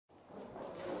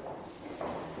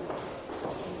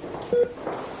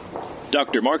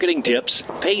Dr. Marketing Tips,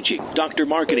 paging Dr.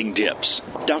 Marketing Tips.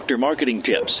 Dr. Marketing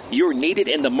Tips, you're needed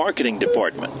in the marketing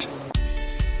department.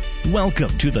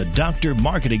 Welcome to the Dr.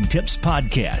 Marketing Tips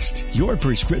Podcast, your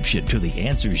prescription to the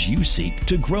answers you seek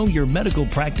to grow your medical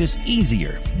practice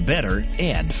easier, better,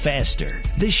 and faster.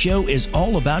 This show is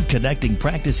all about connecting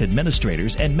practice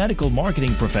administrators and medical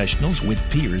marketing professionals with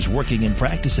peers working in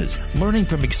practices, learning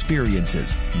from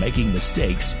experiences, making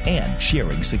mistakes, and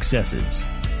sharing successes.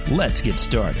 Let's get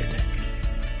started.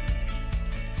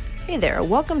 Hey there,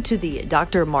 welcome to the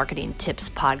Dr. Marketing Tips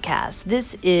Podcast.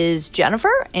 This is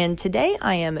Jennifer, and today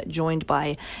I am joined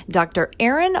by Dr.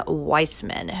 Erin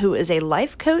Weissman, who is a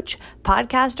life coach,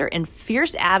 podcaster, and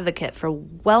fierce advocate for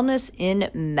wellness in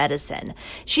medicine.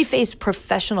 She faced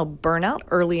professional burnout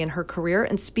early in her career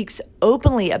and speaks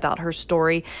openly about her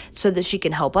story so that she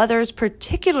can help others,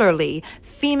 particularly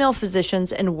female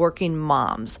physicians and working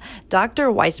moms. Dr.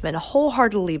 Weissman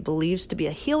wholeheartedly believes to be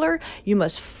a healer, you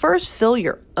must first fill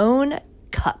your own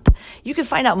cup. You can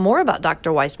find out more about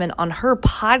Dr. Weissman on her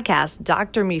podcast,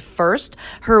 Dr. Me First,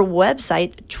 her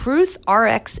website, Truth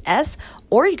RXS,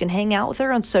 or you can hang out with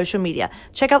her on social media.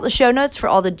 Check out the show notes for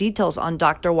all the details on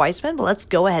Dr. Weissman, but let's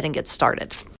go ahead and get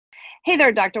started. Hey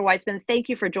there, Dr. Weissman. Thank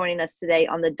you for joining us today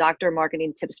on the Dr.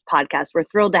 Marketing Tips Podcast. We're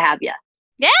thrilled to have you.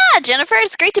 Yeah, Jennifer,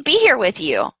 it's great to be here with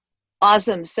you.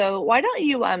 Awesome. So why don't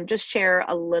you just share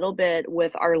a little bit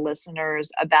with our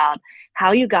listeners about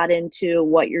how you got into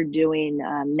what you're doing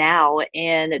now,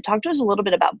 and talk to us a little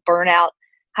bit about burnout,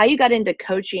 how you got into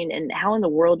coaching, and how in the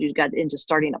world you got into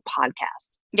starting a podcast.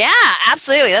 Yeah,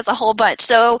 absolutely. That's a whole bunch.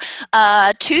 So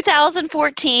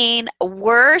 2014,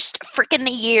 worst freaking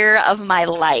year of my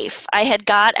life. I had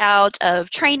got out of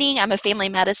training. I'm a family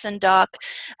medicine doc,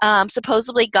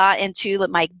 supposedly got into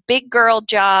my big girl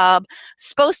job,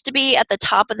 supposed to be at the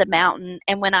top of the mountain.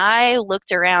 And when I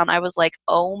looked around, I was like,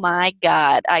 oh my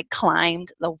God, I climbed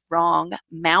the wrong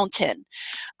mountain.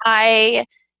 I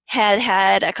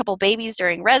had a couple babies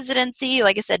during residency,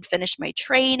 like I said, finished my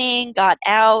training, got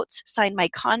out, signed my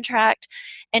contract,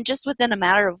 and just within a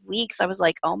matter of weeks, I was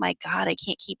like, oh my God, I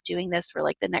can't keep doing this for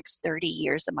like the next 30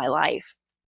 years of my life.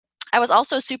 I was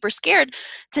also super scared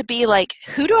to be like,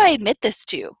 who do I admit this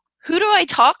to? Who do I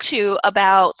talk to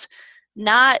about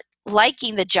not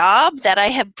liking the job that I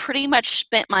have pretty much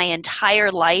spent my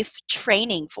entire life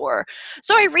training for?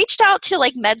 So I reached out to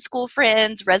like med school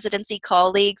friends, residency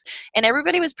colleagues, and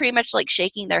everybody was pretty much like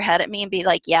shaking their head at me and be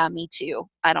like, yeah, me too.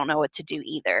 I don't know what to do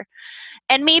either.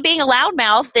 And me being a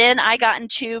loudmouth, then I got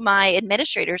into my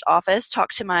administrator's office,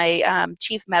 talked to my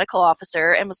chief medical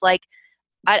officer, and was like,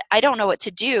 I don't know what to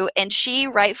do. And she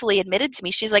rightfully admitted to me,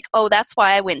 she's like, oh, that's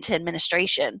why I went to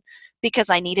administration,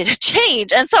 because I needed a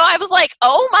change. And so I was like,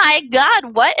 oh my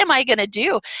God, what am I going to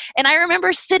do? And I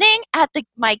remember sitting at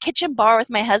my kitchen bar with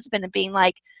my husband and being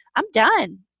like, I'm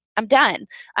done.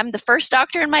 I'm the first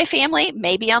doctor in my family.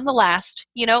 Maybe I'm the last.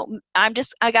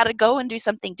 I got to go and do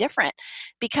something different,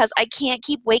 because I can't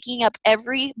keep waking up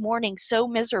every morning so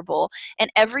miserable and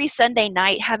every Sunday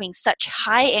night having such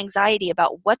high anxiety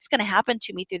about what's going to happen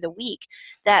to me through the week,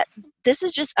 that this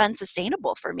is just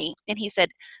unsustainable for me. And he said,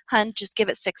 hun, just give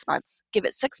it 6 months. Give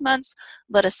it 6 months.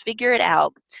 Let us figure it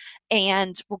out,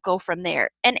 and we'll go from there.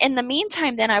 And in the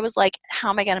meantime, then I was like, how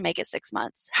am I going to make it 6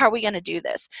 months? How are we going to do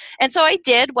this? And so I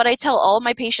did what I tell all of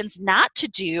my patients not to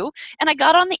do, and I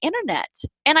got on the internet,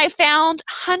 and I found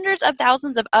hundreds of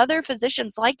thousands of other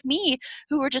physicians like me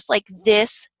who were just like,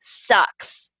 this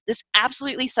sucks. This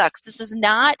absolutely sucks. This does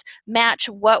not match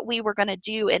what we were going to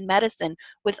do in medicine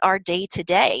with our day to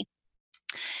day.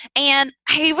 And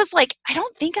I was like, I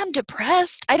don't think I'm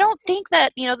depressed. I don't think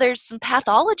that, there's some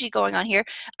pathology going on here.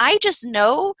 I just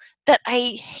know that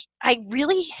I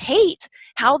really hate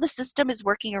how the system is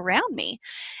working around me.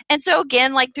 And so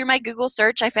again, like through my Google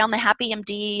search, I found the Happy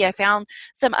MD. I found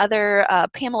some other,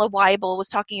 Pamela Weibel was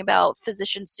talking about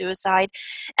physician suicide.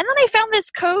 And then I found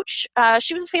this coach.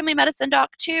 She was a family medicine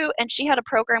doc too, and she had a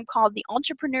program called the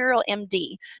Entrepreneurial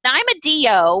MD. Now I'm a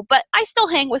DO, but I still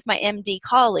hang with my MD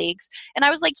colleagues. And I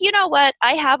was like, you know what?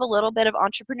 I have a little bit of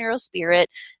entrepreneurial spirit.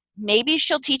 Maybe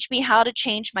she'll teach me how to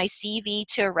change my CV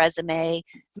to a resume.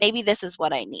 Maybe this is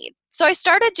what I need. So I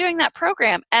started doing that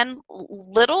program, and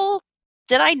little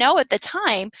did I know at the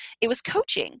time it was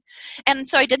coaching. And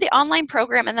so I did the online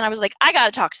program, and then I was like, I got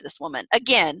to talk to this woman.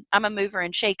 Again, I'm a mover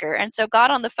and shaker. And so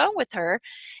got on the phone with her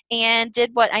and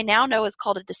did what I now know is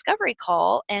called a discovery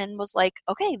call, and was like,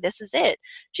 okay, this is it.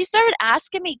 She started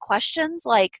asking me questions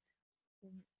like,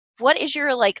 what is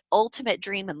your ultimate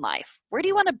dream in life? Where do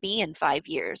you want to be in 5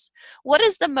 years? What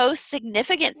is the most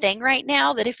significant thing right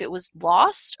now that if it was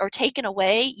lost or taken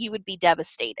away, you would be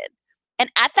devastated? And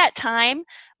at that time,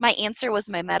 my answer was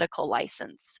my medical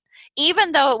license.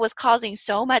 Even though it was causing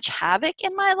so much havoc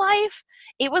in my life,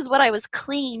 it was what I was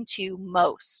clinging to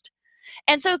most.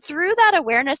 And so through that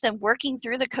awareness and working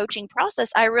through the coaching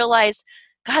process, I realized,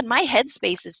 God, my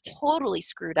headspace is totally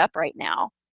screwed up right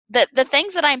now. The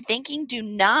things that I'm thinking do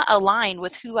not align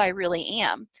with who I really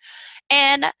am.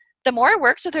 And the more I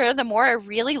worked with her, the more I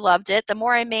really loved it. The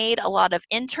more I made a lot of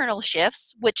internal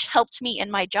shifts, which helped me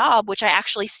in my job, which I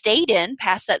actually stayed in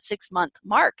past that 6-month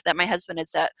mark that my husband had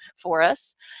set for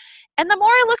us. And the more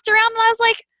I looked around and I was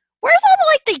like, where's all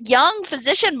like the young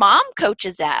physician mom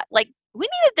coaches at? Like, we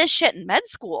needed this shit in med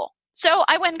school. So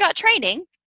I went and got training.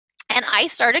 And I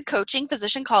started coaching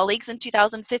physician colleagues in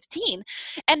 2015.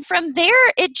 And from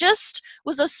there, it just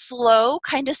was a slow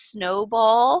kind of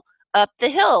snowball up the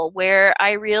hill where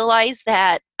I realized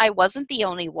that I wasn't the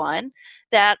only one,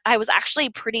 that I was actually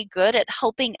pretty good at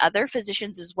helping other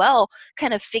physicians as well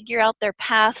kind of figure out their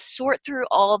path, sort through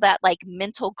all that like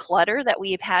mental clutter that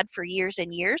we've had for years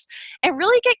and years, and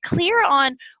really get clear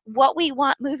on what we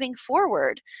want moving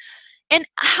forward. And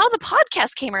how the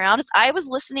podcast came around is I was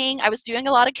doing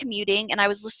a lot of commuting, and I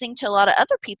was listening to a lot of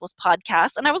other people's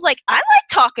podcasts, and I was like, I like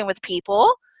talking with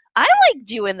people. I like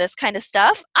doing this kind of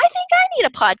stuff. I think I need a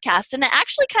podcast. And it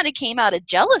actually kind of came out of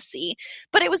jealousy,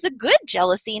 but it was a good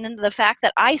jealousy and into the fact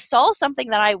that I saw something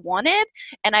that I wanted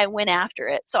and I went after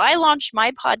it. So I launched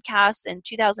my podcast in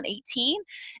 2018,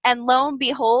 and lo and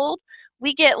behold,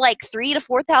 we get like 3,000 to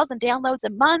 4,000 downloads a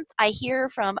month. I hear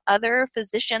from other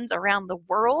physicians around the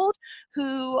world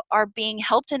who are being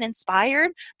helped and inspired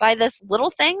by this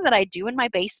little thing that I do in my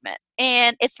basement.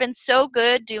 And it's been so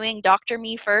good doing Dr.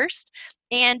 Me First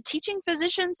and teaching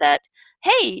physicians that,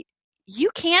 hey,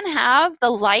 you can have the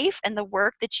life and the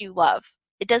work that you love.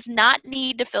 It does not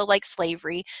need to feel like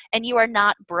slavery, and you are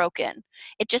not broken.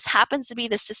 It just happens to be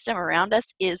the system around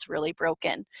us is really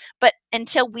broken. But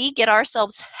until we get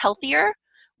ourselves healthier,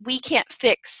 we can't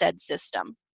fix said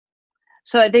system.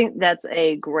 So I think that's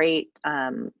a great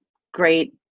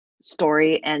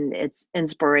story, and it's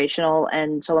inspirational.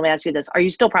 And so let me ask you this. Are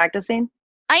you still practicing?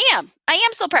 I am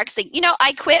still practicing. You know,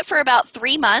 I quit for about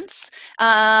 3 months.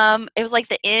 It was like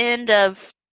the end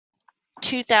of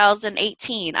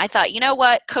 2018. I thought, you know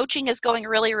what, coaching is going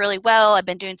really, really well. I've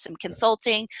been doing some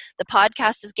consulting. The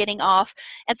podcast is getting off.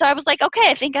 And so I was like, okay,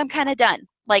 I think I'm kind of done.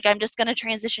 Like, I'm just going to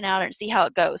transition out and see how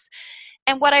it goes.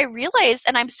 And what I realized,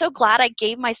 and I'm so glad I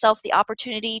gave myself the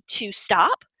opportunity to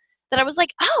stop, that I was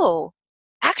like, oh,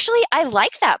 actually, I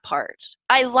like that part.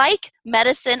 I like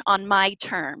medicine on my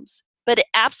terms. But it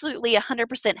absolutely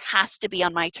 100% has to be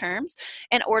on my terms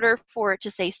in order for it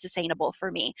to stay sustainable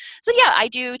for me. So yeah, I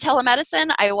do telemedicine.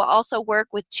 I will also work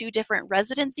with 2 different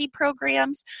residency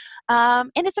programs.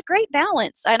 And it's a great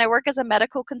balance. And I work as a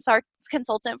medical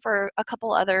consultant for a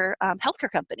couple other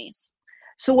healthcare companies.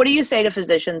 So what do you say to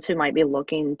physicians who might be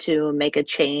looking to make a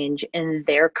change in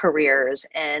their careers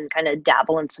and kind of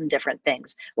dabble in some different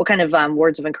things? What kind of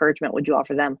words of encouragement would you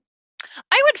offer them?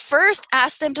 I would first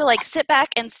ask them to like sit back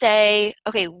and say,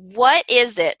 okay, what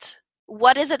is it?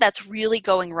 What is it that's really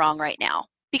going wrong right now?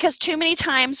 Because too many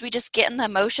times we just get in the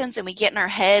emotions and we get in our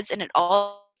heads and it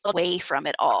all away from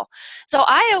it all. So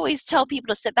I always tell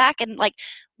people to sit back and like,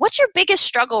 what's your biggest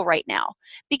struggle right now?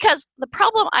 Because the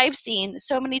problem I've seen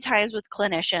so many times with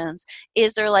clinicians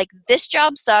is they're like, this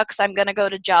job sucks, I'm going to go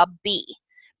to job B.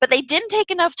 But they didn't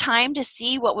take enough time to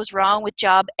see what was wrong with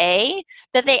job A,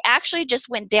 that they actually just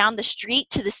went down the street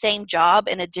to the same job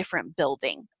in a different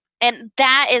building. And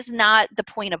that is not the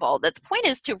point of all that. The point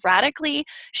is to radically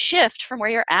shift from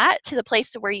where you're at to the place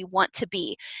to where you want to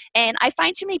be. And I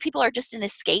find too many people are just in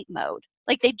escape mode.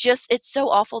 Like it's so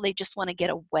awful, they just want to get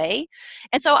away.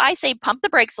 And so I say pump the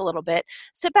brakes a little bit,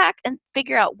 sit back and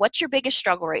figure out what's your biggest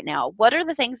struggle right now. What are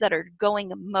the things that are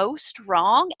going most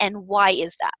wrong and why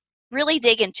is that? Really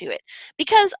dig into it,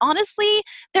 because honestly,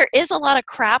 there is a lot of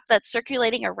crap that's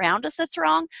circulating around us that's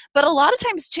wrong, but a lot of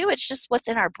times too, it's just what's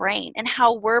in our brain and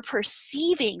how we're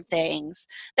perceiving things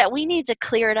that we need to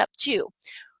clear it up too.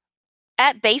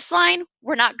 At baseline,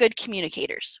 we're not good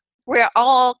communicators. We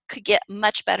all could get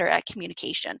much better at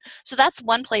communication. So that's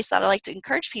one place that I like to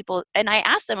encourage people. And I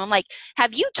ask them, I'm like,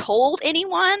 have you told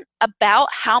anyone about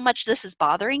how much this is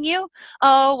bothering you?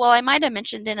 Oh, well, I might have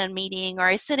mentioned in a meeting, or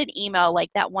I sent an email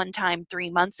like that one time 3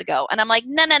 months ago. And I'm like,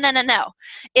 no.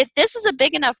 If this is a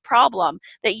big enough problem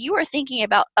that you are thinking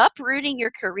about uprooting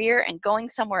your career and going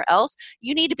somewhere else,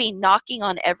 you need to be knocking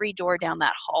on every door down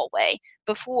that hallway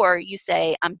before you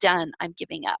say, I'm done, I'm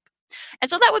giving up.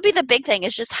 And so that would be the big thing,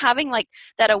 is just having like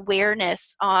that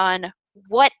awareness on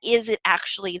what is it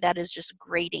actually that is just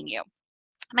grating you.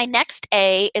 My next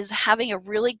A is having a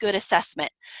really good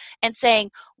assessment and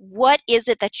saying, what is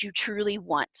it that you truly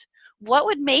want? What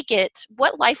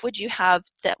life would you have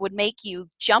that would make you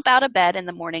jump out of bed in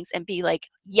the mornings and be like,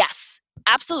 yes,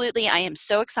 absolutely, I am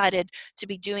so excited to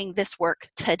be doing this work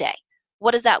today.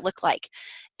 What does that look like?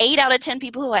 8 out of 10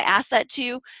 people who I ask that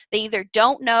to, they either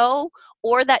don't know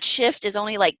or that shift is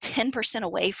only like 10%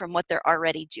 away from what they're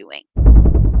already doing.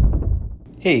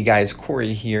 Hey guys,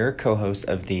 Corey here, co-host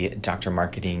of the Dr.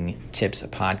 Marketing Tips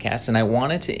podcast, and I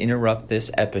wanted to interrupt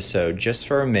this episode just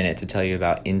for a minute to tell you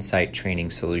about Insight Training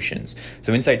Solutions.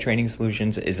 So Insight Training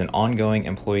Solutions is an ongoing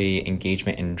employee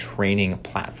engagement and training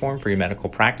platform for your medical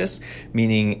practice,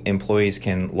 meaning employees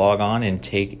can log on and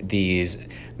take these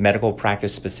medical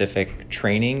practice specific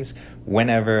trainings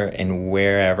whenever and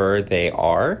wherever they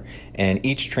are. And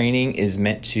each training is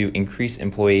meant to increase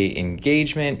employee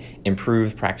engagement,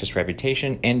 improve practice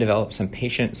reputation, and develop some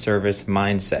patient service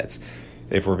mindsets.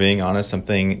 If we're being honest,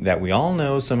 something that we all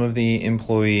know some of the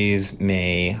employees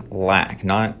may lack.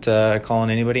 Not calling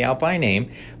anybody out by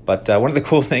name, but one of the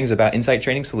cool things about Insight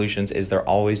Training Solutions is they're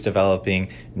always developing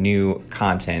new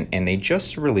content, and they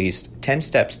just released 10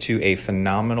 steps to a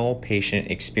phenomenal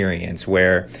patient experience,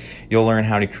 where you'll learn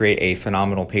how to create a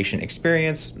phenomenal patient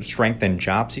experience, strengthen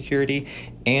job security,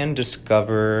 and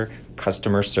discover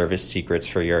customer service secrets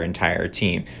for your entire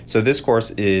team. So this course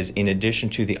is in addition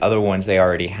to the other ones they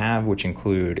already have, which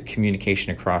include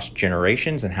communication across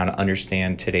generations and how to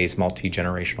understand today's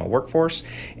multi-generational workforce,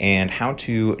 and how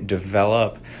to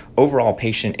develop overall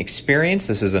patient experience.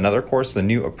 This is another course, the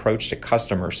new approach to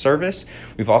customer service.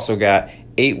 We've also got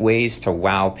 8 ways to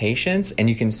wow patients, and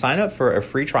you can sign up for a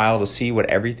free trial to see what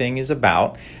everything is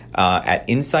about at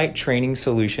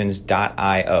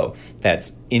insighttrainingsolutions.io.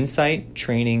 That's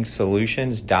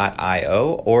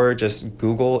insighttrainingsolutions.io, or just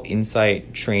Google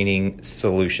Insight Training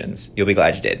Solutions. You'll be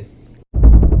glad you did.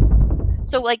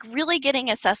 So like really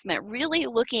getting assessment, really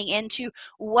looking into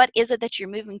what is it that you're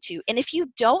moving to. And if you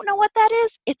don't know what that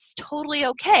is, it's totally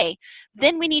okay.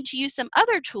 Then we need to use some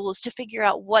other tools to figure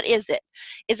out what is it.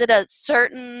 Is it a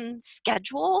certain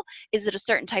schedule? Is it a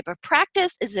certain type of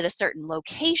practice? Is it a certain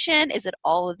location? Is it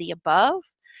all of the above?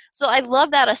 So I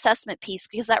love that assessment piece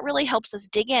because that really helps us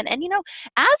dig in. And,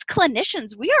 as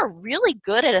clinicians, we are really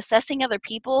good at assessing other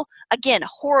people. Again,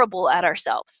 horrible at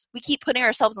ourselves. We keep putting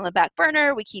ourselves on the back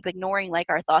burner. We keep ignoring like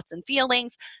our thoughts and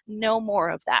feelings. No more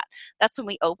of that. That's when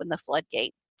we open the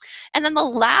floodgate. And then the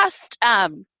last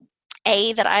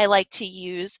A that I like to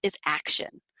use is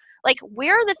action. Like,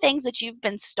 where are the things that you've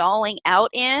been stalling out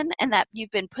in and that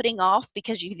you've been putting off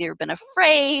because you've either been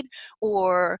afraid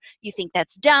or you think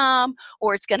that's dumb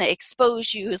or it's going to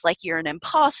expose you as like you're an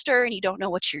imposter and you don't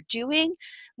know what you're doing?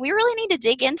 We really need to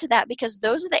dig into that because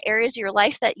those are the areas of your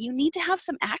life that you need to have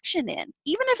some action in.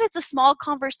 Even if it's a small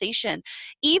conversation,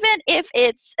 even if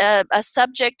it's a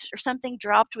subject or something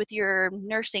dropped with your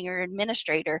nursing or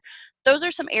administrator, those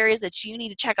are some areas that you need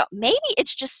to check out. Maybe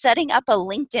it's just setting up a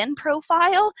LinkedIn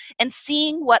profile and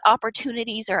seeing what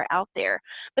opportunities are out there.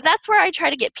 But that's where I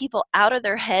try to get people out of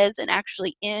their heads and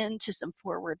actually into some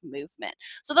forward movement.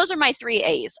 So those are my 3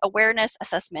 A's: awareness,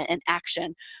 assessment, and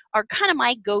action are kind of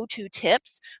my go-to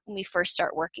tips when we first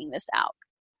start working this out.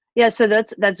 Yeah, so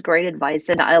that's great advice.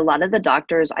 And a lot of the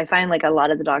doctors, I find like a lot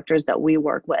of the doctors that we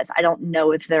work with, I don't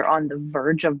know if they're on the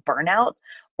verge of burnout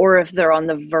or if they're on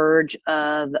the verge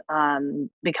of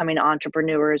becoming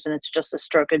entrepreneurs and it's just a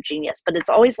stroke of genius. But it's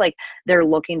always like they're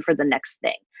looking for the next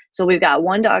thing. So we've got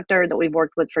one doctor that we've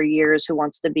worked with for years who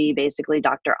wants to be basically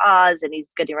Dr. Oz, and he's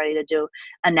getting ready to do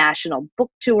a national book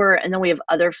tour. And then we have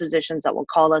other physicians that will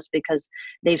call us because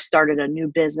they've started a new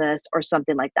business or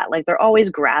something like that. Like they're always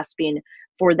grasping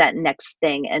for that next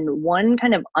thing. And one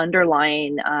kind of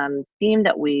underlying theme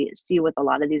that we see with a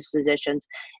lot of these physicians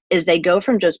is they go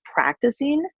from just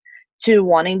practicing to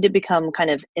wanting to become kind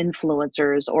of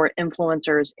influencers or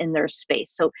influencers in their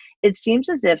space. So it seems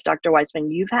as if, Dr.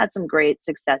 Weissman, you've had some great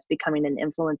success becoming an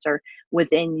influencer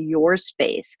within your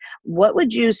space. What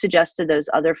would you suggest to those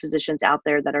other physicians out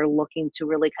there that are looking to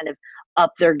really kind of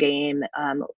up their game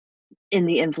in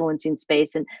the influencing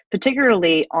space, and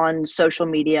particularly on social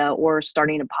media or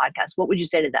starting a podcast? What would you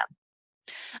say to them?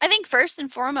 I think first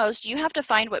and foremost, you have to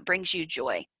find what brings you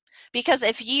joy. Because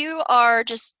if you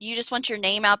just want your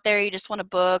name out there, you just want to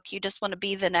book, you just want to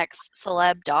be the next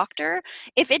celeb doctor,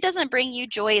 if it doesn't bring you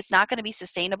joy, it's not going to be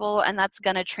sustainable, and that's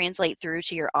going to translate through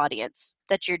to your audience,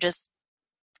 that you're just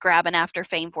grabbing after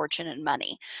fame, fortune, and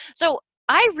money. So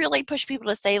I really push people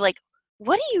to say, like,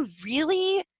 what do you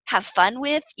really have fun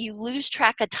with, you lose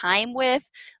track of time with,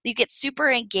 you get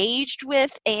super engaged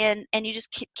with, and you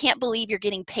just can't believe you're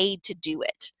getting paid to do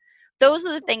it? Those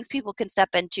are the things people can step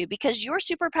into, because your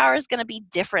superpower is going to be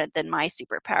different than my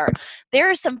superpower. There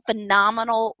are some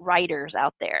phenomenal writers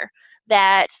out there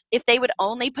that if they would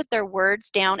only put their words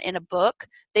down in a book,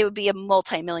 they would be a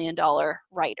multi-million-dollar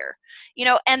writer.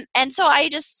 And so I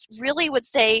just really would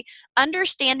say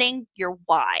understanding your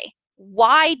why.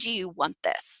 Why do you want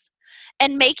this?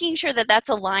 And making sure that that's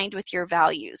aligned with your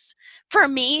values. For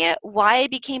me, why I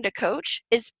became a coach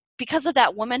is because of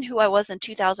that woman who I was in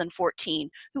 2014,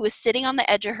 who was sitting on the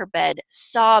edge of her bed,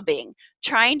 sobbing,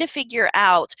 trying to figure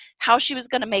out how she was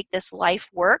going to make this life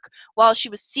work, while she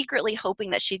was secretly hoping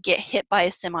that she'd get hit by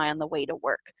a semi on the way to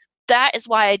work. That is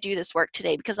why I do this work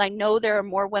today, because I know there are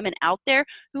more women out there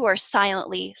who are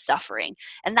silently suffering.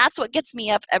 And that's what gets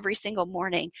me up every single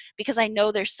morning, because I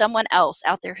know there's someone else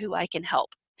out there who I can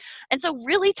help. And so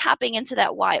really tapping into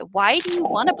that why. Why do you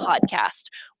want a podcast?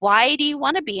 Why do you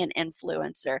want to be an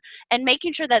influencer? And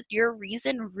making sure that your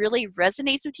reason really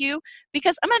resonates with you,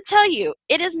 because I'm going to tell you,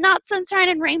 it is not sunshine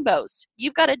and rainbows.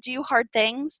 You've got to do hard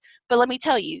things, but let me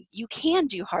tell you, you can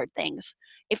do hard things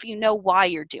if you know why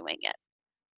you're doing it.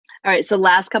 All right, so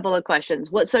last couple of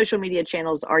questions. What social media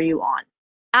channels are you on?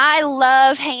 I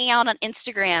love hanging out on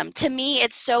Instagram. To me,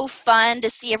 it's so fun to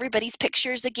see everybody's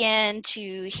pictures again,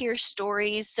 to hear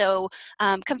stories. So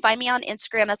come find me on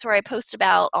Instagram. That's where I post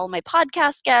about all my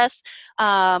podcast guests,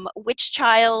 which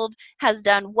child has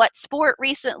done what sport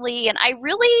recently. And I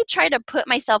really try to put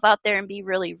myself out there and be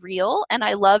really real. And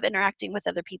I love interacting with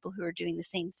other people who are doing the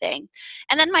same thing.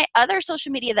 And then my other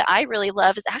social media that I really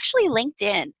love is actually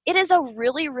LinkedIn. It is a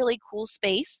really, really cool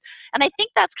space. And I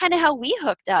think that's kind of how we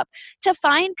hooked up, to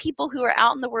find people who are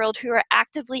out in the world who are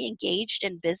actively engaged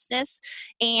in business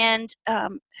and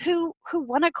who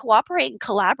want to cooperate and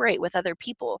collaborate with other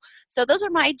people. So those are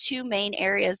my two main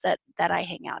areas that I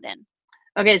hang out in.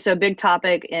 Okay, so a big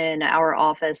topic in our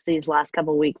office these last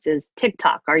couple of weeks is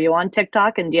TikTok. Are you on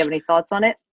TikTok, and do you have any thoughts on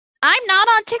it? I'm not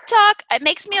on TikTok. It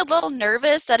makes me a little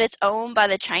nervous that it's owned by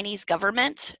the Chinese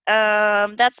government.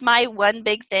 That's my one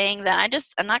big thing that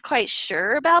I'm not quite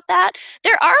sure about that.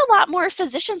 There are a lot more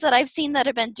physicians that I've seen that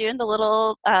have been doing the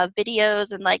little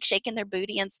videos and like shaking their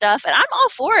booty and stuff. And I'm all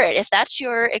for it if that's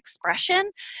your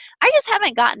expression. I just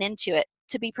haven't gotten into it,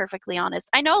 to be perfectly honest.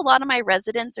 I know a lot of my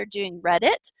residents are doing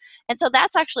Reddit. And so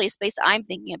that's actually a space I'm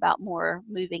thinking about more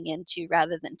moving into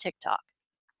rather than TikTok.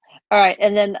 All right.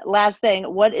 And then last thing,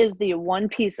 what is the one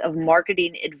piece of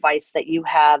marketing advice that you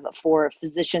have for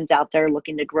physicians out there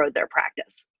looking to grow their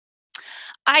practice?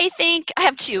 I think I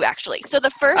have two, actually. So the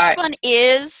first one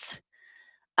is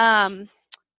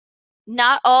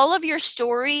not all of your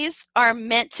stories are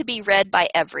meant to be read by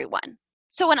everyone.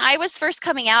 So when I was first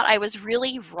coming out, I was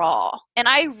really raw, and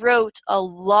I wrote a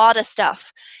lot of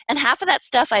stuff, and half of that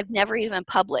stuff I've never even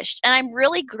published. And I'm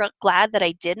really glad that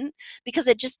I didn't, because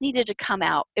it just needed to come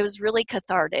out. It was really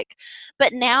cathartic.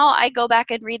 But now I go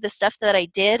back and read the stuff that I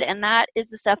did, and that is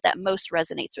the stuff that most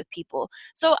resonates with people.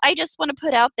 So I just want to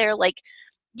put out there, like,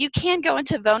 you can go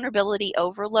into vulnerability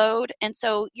overload, and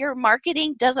so your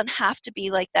marketing doesn't have to be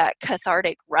like that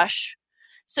cathartic rush.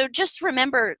 So just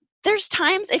remember, there's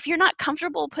times if you're not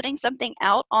comfortable putting something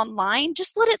out online,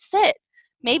 just let it sit.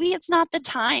 Maybe it's not the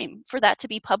time for that to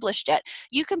be published yet.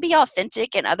 You can be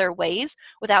authentic in other ways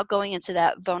without going into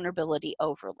that vulnerability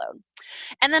overload.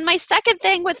 And then my second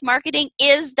thing with marketing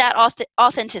is that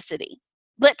authenticity.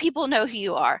 Let people know who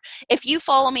you are. If you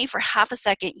follow me for half a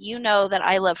second, you know that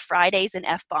I love Fridays and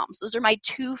F-bombs. Those are my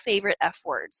two favorite F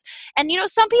words. And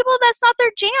some people, that's not their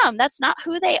jam. That's not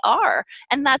who they are.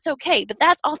 And that's okay. But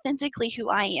that's authentically who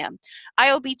I am.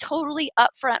 I will be totally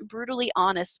upfront, brutally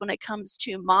honest when it comes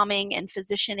to momming and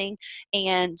physicianing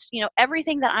and,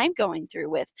 everything that I'm going through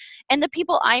with. And the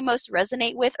people I most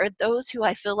resonate with are those who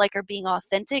I feel like are being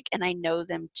authentic, and I know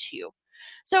them too.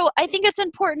 So I think it's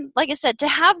important, like I said, to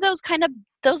have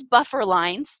those buffer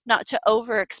lines, not to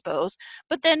overexpose,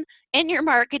 but then in your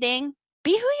marketing,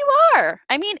 be who you are.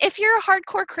 I mean, if you're a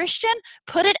hardcore Christian,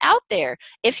 put it out there.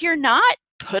 If you're not,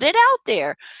 put it out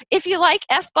there. If you like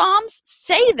F-bombs,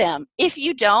 say them. If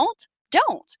you don't.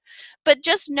 But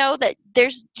just know that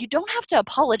you don't have to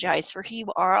apologize for who you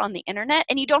are on the internet,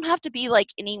 and you don't have to be like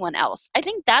anyone else. I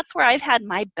think that's where I've had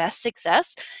my best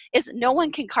success, is no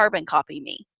one can carbon copy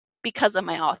me because of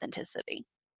my authenticity.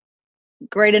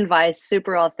 Great advice,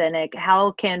 super authentic. How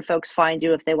can folks find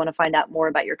you if they want to find out more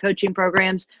about your coaching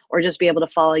programs or just be able to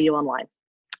follow you online?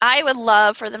 I would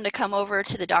love for them to come over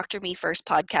to the Dr. Me First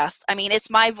podcast. I mean, it's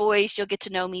my voice. You'll get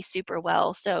to know me super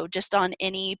well. So just on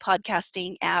any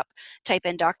podcasting app, type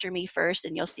in Dr. Me First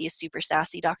and you'll see a super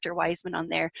sassy Dr. Wiseman on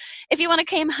there. If you want to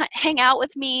come hang out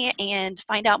with me and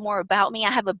find out more about me, I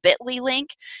have a bit.ly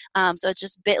link. So it's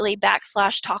just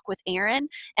bit.ly/talk with Erin.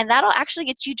 And that'll actually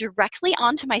get you directly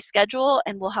onto my schedule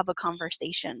and we'll have a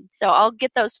conversation. So I'll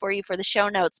get those for you for the show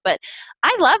notes. But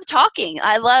I love talking.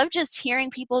 I love just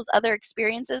hearing people's other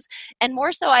experiences. And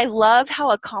more so, I love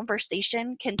how a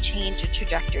conversation can change the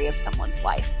trajectory of someone's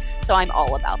life. So I'm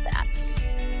all about that.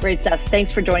 Great stuff.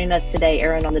 Thanks for joining us today,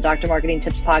 Erin, on the Dr. Marketing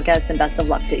Tips podcast, and best of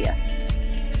luck to you.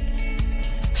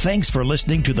 Thanks for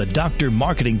listening to the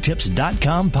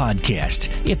drmarketingtips.com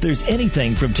podcast. If there's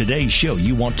anything from today's show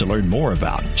you want to learn more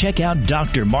about, check out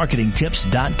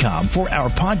drmarketingtips.com for our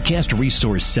podcast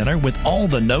resource center with all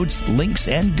the notes, links,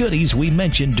 and goodies we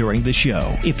mentioned during the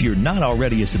show. If you're not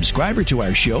already a subscriber to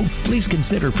our show, please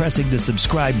consider pressing the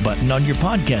subscribe button on your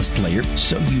podcast player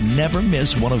so you never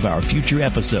miss one of our future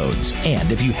episodes.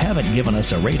 And if you haven't given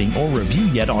us a rating or review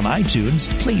yet on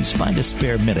iTunes, please find a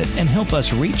spare minute and help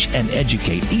us reach and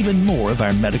educate even more of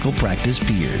our medical practice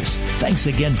peers. Thanks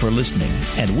again for listening,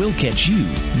 and we'll catch you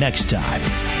next time.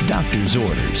 Doctor's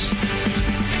orders.